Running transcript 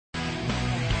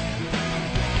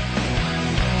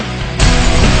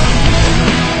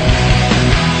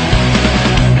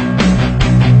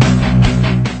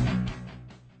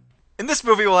this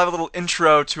movie, we'll have a little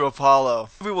intro to Apollo.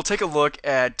 We will take a look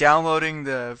at downloading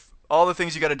all the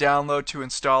things you got to download to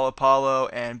install Apollo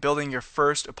and building your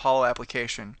first Apollo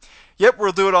application. Yep,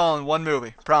 we'll do it all in one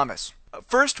movie, promise.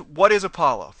 First, what is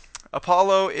Apollo?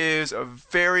 Apollo is a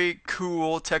very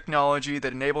cool technology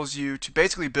that enables you to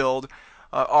basically build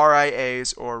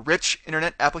RIAs, or rich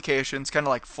internet applications, kind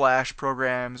of like Flash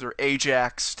programs or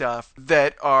Ajax stuff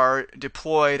that are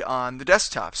deployed on the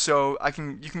desktop. So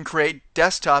you can create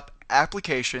desktop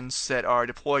applications that are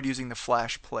deployed using the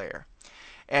Flash player.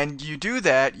 And you do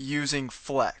that using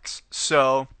Flex.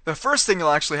 So the first thing you'll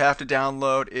actually have to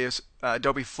download is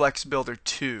Adobe Flex Builder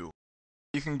 2.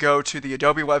 You can go to the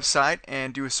Adobe website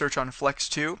and do a search on Flex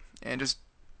 2 and just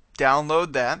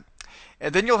download that.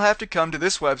 And then you'll have to come to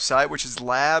this website, which is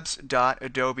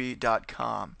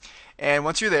labs.adobe.com. And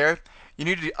once you're there, you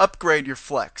need to upgrade your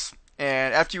Flex.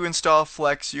 And after you install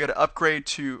Flex, you got to upgrade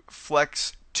to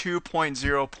Flex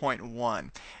 2.0.1.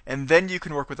 And then you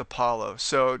can work with Apollo.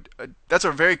 So that's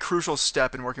a very crucial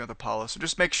step in working with Apollo. So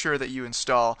just make sure that you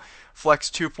install Flex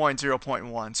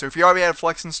 2.0.1. So if you already have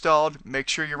Flex installed, make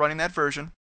sure you're running that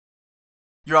version.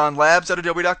 You're on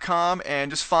labs.adobe.com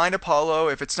and just find Apollo.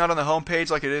 If it's not on the home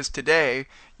page like it is today,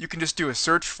 you can just do a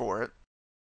search for it.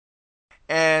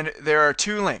 And there are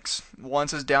two links. One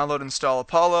says download install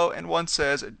Apollo, and one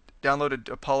says download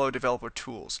Apollo developer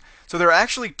tools. So there are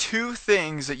actually two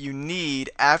things that you need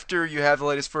after you have the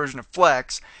latest version of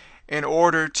Flex in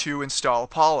order to install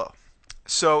Apollo.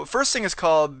 So first thing is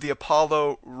called the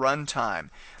Apollo runtime.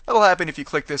 That'll happen if you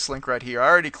click this link right here. I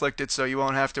already clicked it, so you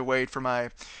won't have to wait for my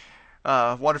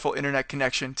wonderful internet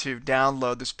connection to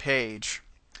download this page.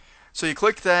 So you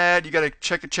click that, you got to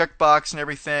check the checkbox and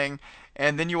everything,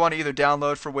 and then you want to either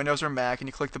download for Windows or Mac, and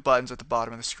you click the buttons at the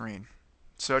bottom of the screen.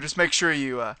 So just make sure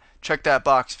you check that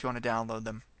box if you want to download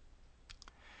them.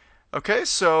 Okay,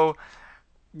 so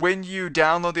when you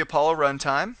download the Apollo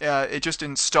runtime, it just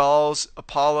installs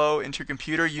Apollo into your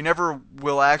computer. You never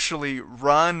will actually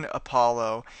run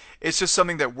Apollo. It's just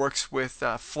something that works with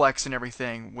Flex and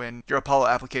everything when your Apollo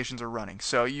applications are running.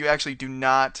 So you actually do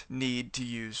not need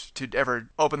to ever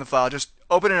open the file. Just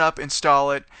open it up,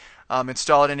 install it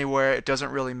anywhere. It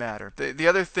doesn't really matter. The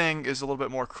other thing is a little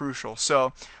bit more crucial.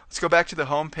 So let's go back to the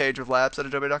home page of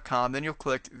labs.adobe.com. Then you'll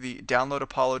click the Download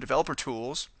Apollo Developer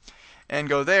Tools and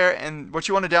go there, and what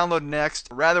you want to download next,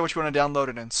 rather what you want to download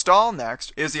and install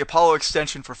next, is the Apollo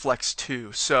extension for Flex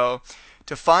 2. So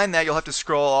to find that, you'll have to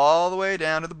scroll all the way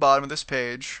down to the bottom of this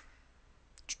page,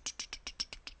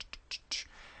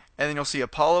 and then you'll see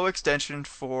Apollo extension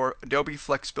for Adobe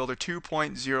Flex Builder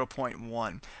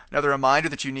 2.0.1. Another reminder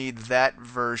that you need that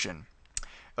version.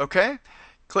 Okay,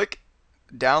 click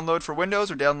download for Windows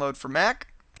or download for Mac.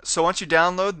 So once you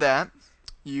download that,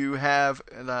 you have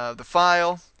the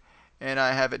file, and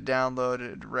I have it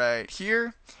downloaded right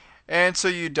here. And so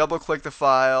you double click the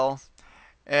file,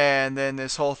 and then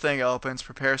this whole thing opens,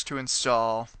 prepares to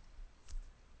install.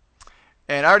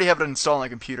 And I already have it installed on my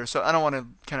computer, so I don't want to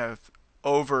kind of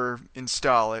over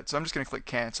install it. So I'm just going to click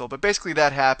cancel. But basically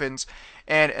that happens,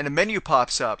 and a menu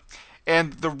pops up.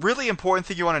 And the really important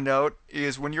thing you want to note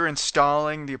is when you're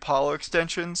installing the Apollo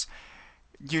extensions,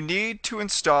 you need to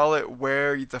install it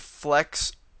where the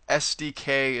Flex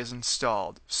SDK is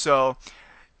installed. So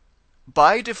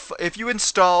if you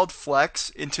installed Flex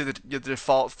into the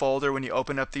default folder when you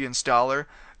open up the installer,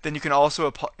 then you can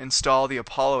also install the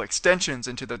Apollo extensions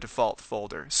into the default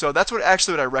folder. So that's what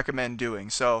I recommend doing.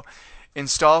 So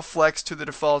install Flex to the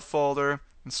default folder,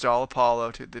 install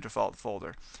Apollo to the default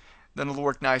folder. Then it'll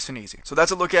work nice and easy. So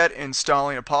that's a look at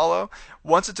installing Apollo.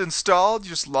 Once it's installed,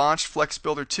 you just launch Flex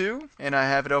Builder 2, and I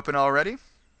have it open already.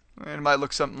 And it might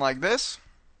look something like this.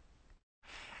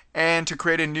 And to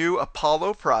create a new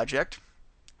Apollo project,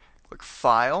 click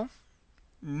File,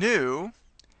 New,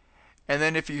 and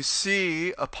then if you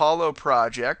see Apollo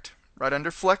Project right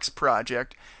under Flex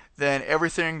Project, then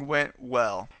everything went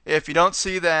well. If you don't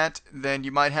see that, then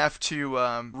you might have to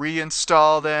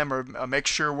reinstall them or make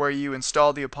sure where you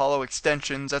installed the Apollo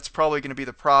extensions. That's probably going to be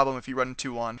the problem if you run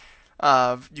into one.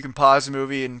 You can pause the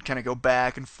movie and kind of go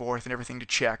back and forth and everything to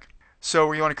check. So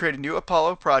you want to create a new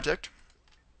Apollo project.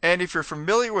 And if you're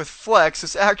familiar with Flex,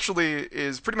 this actually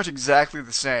is pretty much exactly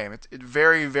the same. It's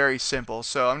very, very simple.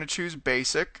 So I'm going to choose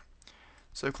Basic.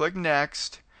 So click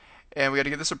Next. And we got to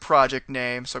give this a project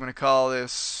name. So I'm going to call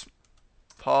this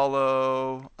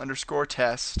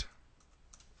Apollo_test.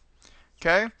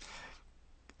 Okay. I'm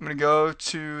going to go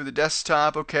to the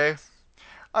desktop. Okay.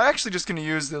 I'm actually just going to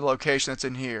use the location that's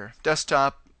in here.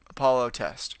 Desktop Apollo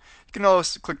test. You can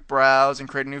always click Browse and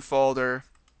create a new folder.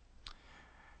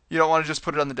 You don't want to just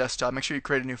put it on the desktop. Make sure you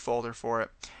create a new folder for it.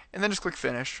 And then just click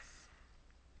Finish.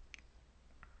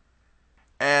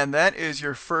 And that is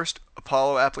your first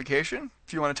Apollo application.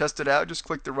 If you want to test it out, just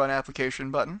click the Run Application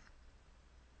button.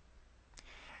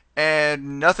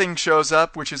 And nothing shows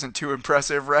up, which isn't too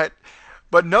impressive, right?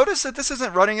 But notice that this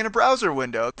isn't running in a browser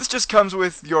window. This just comes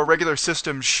with your regular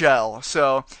system shell.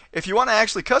 So if you want to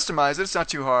actually customize it, it's not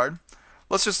too hard.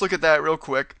 Let's just look at that real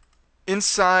quick.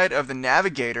 Inside of the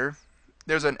navigator,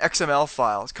 there's an XML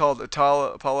file. It's called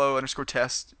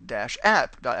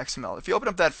apollo_test-app.xml. If you open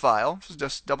up that file,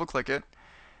 just double click it,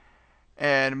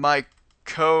 and my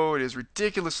code is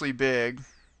ridiculously big.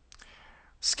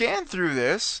 Scan through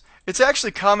this. It's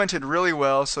actually commented really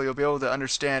well, so you'll be able to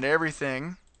understand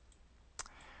everything.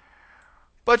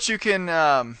 But you can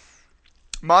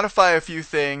modify a few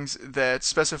things that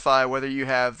specify whether you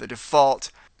have the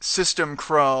default system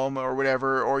Chrome or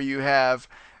whatever, or you have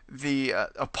the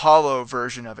Apollo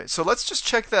version of it. So let's just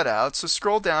check that out. So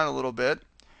scroll down a little bit.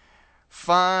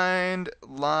 Find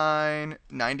line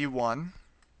 91.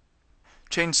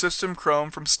 Change system Chrome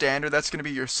from standard. That's going to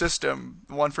be your system,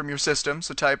 one from your system.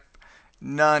 So type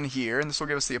none here, and this will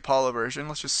give us the Apollo version.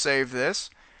 Let's just save this.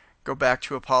 Go back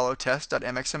to apollo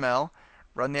test.mxml.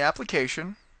 Run the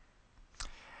application.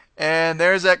 And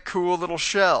there's that cool little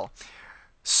shell.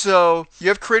 So you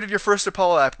have created your first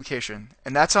Apollo application,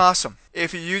 and that's awesome.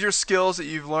 If you use your skills that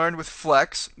you've learned with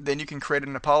Flex, then you can create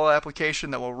an Apollo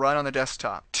application that will run on the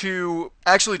desktop. To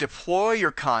actually deploy your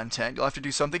content, you'll have to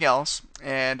do something else,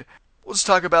 and we'll just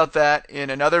talk about that in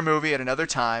another movie at another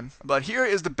time. But here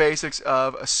is the basics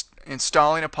of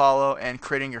installing Apollo and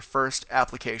creating your first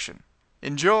application.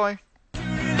 Enjoy!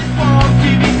 Won't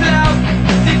keep me close.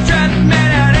 They trapped me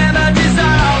out and I just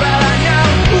all that I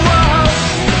know.